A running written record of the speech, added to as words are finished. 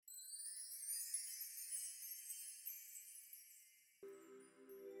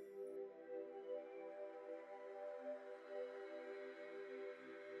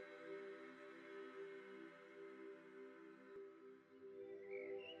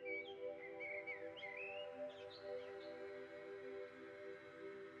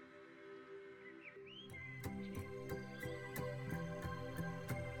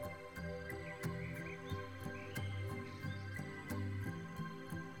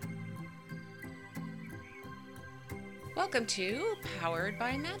Welcome to Powered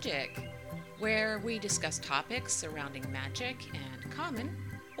by Magic, where we discuss topics surrounding magic and common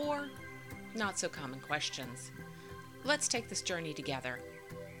or not so common questions. Let's take this journey together.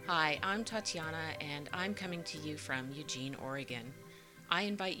 Hi, I'm Tatiana, and I'm coming to you from Eugene, Oregon. I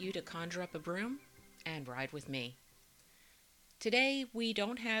invite you to conjure up a broom and ride with me. Today, we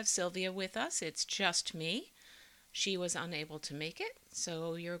don't have Sylvia with us, it's just me. She was unable to make it,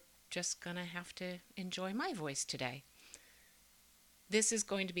 so you're just gonna have to enjoy my voice today. This is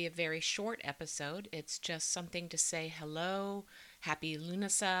going to be a very short episode. It's just something to say hello, happy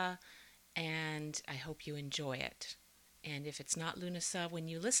Lughnasadh, and I hope you enjoy it. And if it's not Lughnasadh when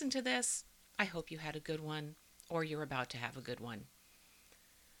you listen to this, I hope you had a good one or you're about to have a good one.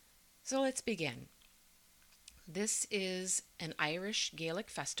 So let's begin. This is an Irish Gaelic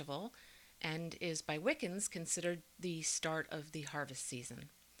festival and is by Wiccans considered the start of the harvest season.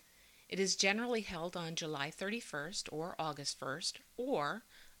 It is generally held on July 31st or August 1st, or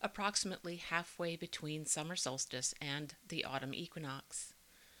approximately halfway between summer solstice and the autumn equinox.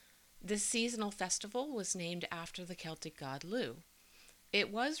 This seasonal festival was named after the Celtic god Lugh.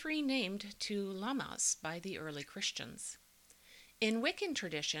 It was renamed to Lammas by the early Christians. In Wiccan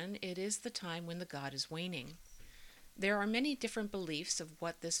tradition, it is the time when the god is waning. There are many different beliefs of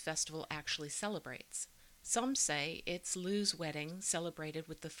what this festival actually celebrates. Some say it's Lugh's wedding celebrated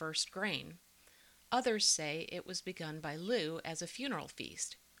with the first grain. Others say it was begun by Lugh as a funeral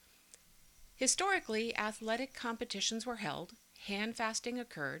feast. Historically, athletic competitions were held, hand fasting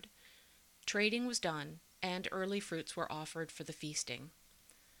occurred, trading was done, and early fruits were offered for the feasting.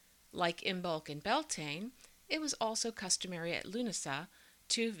 Like Imbolc and Beltane, it was also customary at Lughnasadh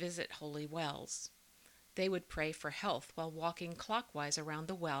to visit holy wells. They would pray for health while walking clockwise around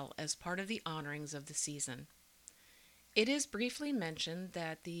the well as part of the honorings of the season. It is briefly mentioned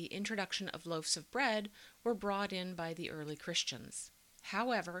that the introduction of loaves of bread were brought in by the early Christians.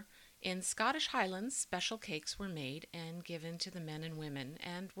 However, in Scottish Highlands, special cakes were made and given to the men and women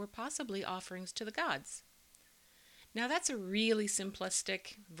and were possibly offerings to the gods. Now that's a really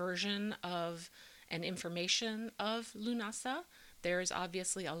simplistic version of an information of Lughnasadh. There's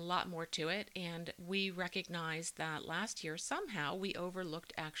obviously a lot more to it, and we recognize that last year somehow we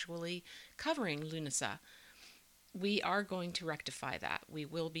overlooked actually covering Lughnasadh. We are going to rectify that. We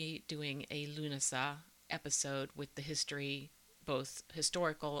will be doing a Lughnasadh episode with the history, both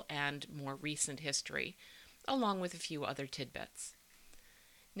historical and more recent history, along with a few other tidbits.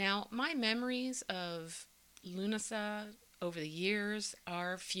 Now, my memories of Lughnasadh over the years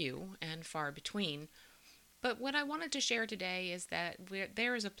are few and far between. But what I wanted to share today is that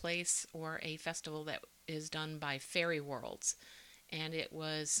there is a place or a festival that is done by Fairy Worlds. And it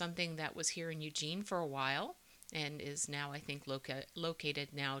was something that was here in Eugene for a while and is now, I think, located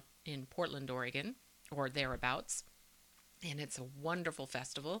now in Portland, Oregon, or thereabouts. And it's a wonderful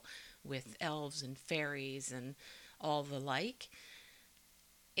festival with elves and fairies and all the like.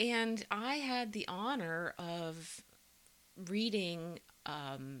 And I had the honor of reading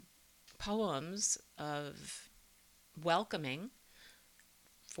poems of welcoming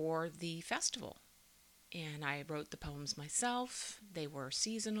for the festival. And I wrote the poems myself. They were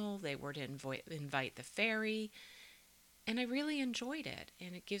seasonal. They were to invite the fairy. And I really enjoyed it.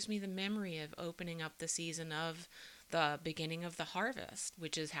 And it gives me the memory of opening up the season of the beginning of the harvest,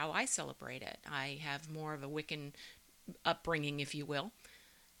 which is how I celebrate it. I have more of a Wiccan upbringing, if you will.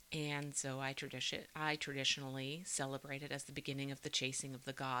 And so I traditionally celebrate it as the beginning of the chasing of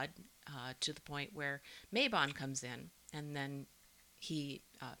the god, to the point where Mabon comes in, and then he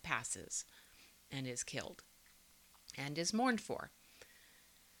passes and is killed and is mourned for.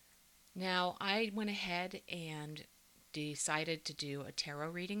 Now, I went ahead and decided to do a tarot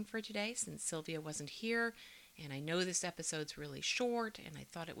reading for today since Sylvia wasn't here, and I know this episode's really short, and I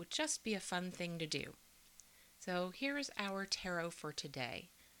thought it would just be a fun thing to do. So here's our tarot for today.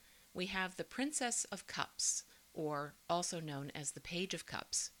 We have the Princess of Cups, or also known as the Page of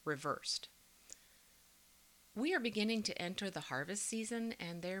Cups, reversed. We are beginning to enter the harvest season,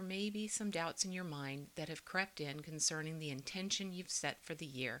 and there may be some doubts in your mind that have crept in concerning the intention you've set for the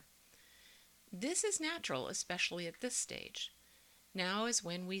year. This is natural, especially at this stage. Now is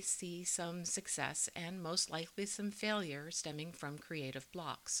when we see some success and most likely some failure stemming from creative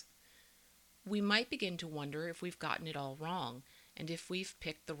blocks. We might begin to wonder if we've gotten it all wrong, and if we've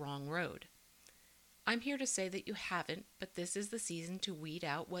picked the wrong road. I'm here to say that you haven't, but this is the season to weed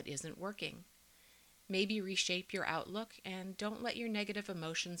out what isn't working. Maybe reshape your outlook and don't let your negative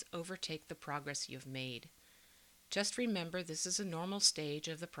emotions overtake the progress you've made. Just remember this is a normal stage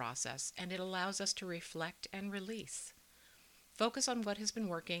of the process and it allows us to reflect and release. Focus on what has been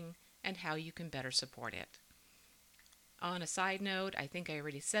working and how you can better support it. on a side note, I think I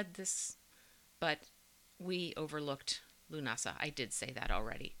already said this, but we overlooked Lughnasadh. I did say that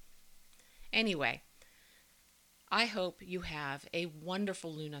already. Anyway, I hope you have a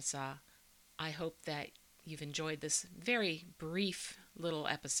wonderful Lughnasadh. I hope that you've enjoyed this very brief little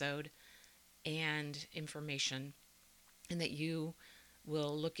episode and information, and that you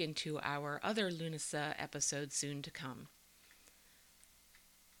will look into our other Lughnasadh episodes soon to come.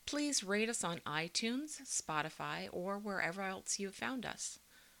 Please rate us on iTunes, Spotify, or wherever else you have found us.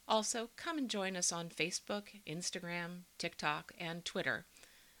 Also, come and join us on Facebook, Instagram, TikTok, and Twitter.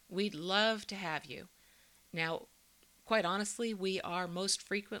 We'd love to have you. Now, quite honestly, we are most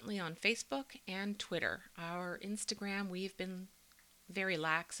frequently on Facebook and Twitter. Our Instagram, we've been very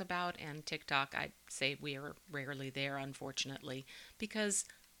lax about, and TikTok, I'd say we are rarely there, unfortunately, because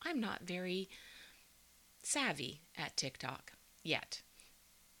I'm not very savvy at TikTok yet.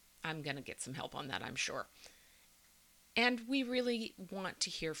 I'm going to get some help on that, I'm sure. And we really want to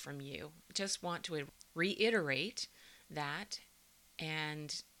hear from you. Just want to reiterate that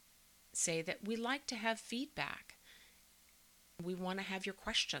and say that we like to have feedback. We want to have your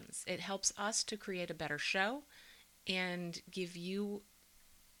questions. It helps us to create a better show and give you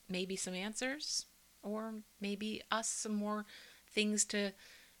maybe some answers, or maybe us some more things to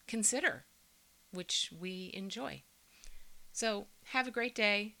consider, which we enjoy. So have a great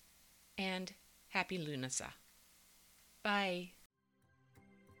day, and happy Lughnasadh. Bye.